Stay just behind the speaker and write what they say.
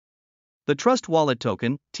The Trust Wallet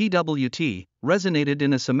token, TWT, resonated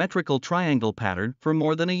in a symmetrical triangle pattern for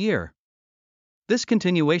more than a year. This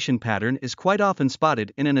continuation pattern is quite often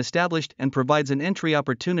spotted in an established and provides an entry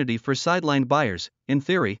opportunity for sidelined buyers. In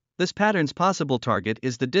theory, this pattern's possible target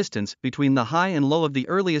is the distance between the high and low of the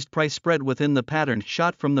earliest price spread within the pattern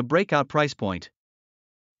shot from the breakout price point.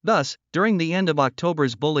 Thus, during the end of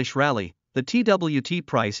October's bullish rally, the TWT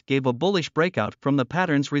price gave a bullish breakout from the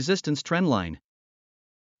pattern's resistance trendline.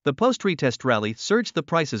 The post-retest rally surged the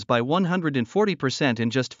prices by 140% in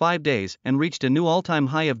just 5 days and reached a new all-time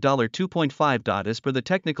high of $2.5. As per the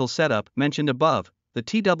technical setup mentioned above, the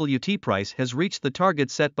TWT price has reached the target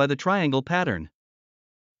set by the triangle pattern.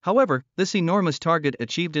 However, this enormous target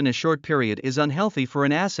achieved in a short period is unhealthy for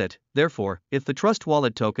an asset. Therefore, if the Trust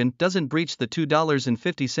Wallet token doesn't breach the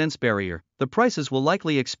 $2.50 barrier, the prices will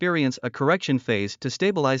likely experience a correction phase to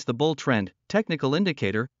stabilize the bull trend. Technical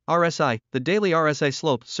indicator, RSI, the daily RSI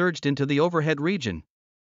slope surged into the overhead region,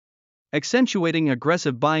 accentuating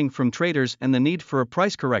aggressive buying from traders and the need for a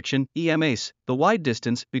price correction. EMAs, the wide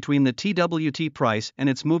distance between the TWT price and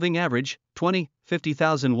its moving average, 20,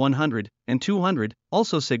 50,100, and 200,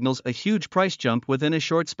 also signals a huge price jump within a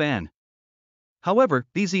short span. However,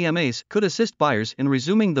 these EMAs could assist buyers in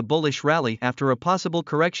resuming the bullish rally after a possible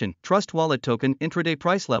correction. Trust Wallet token intraday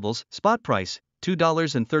price levels, spot price,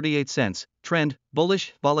 $2.38, trend,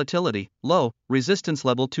 bullish, volatility, low, resistance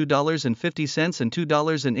level $2.50 and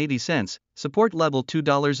 $2.80, support level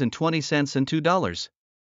 $2.20 and $2.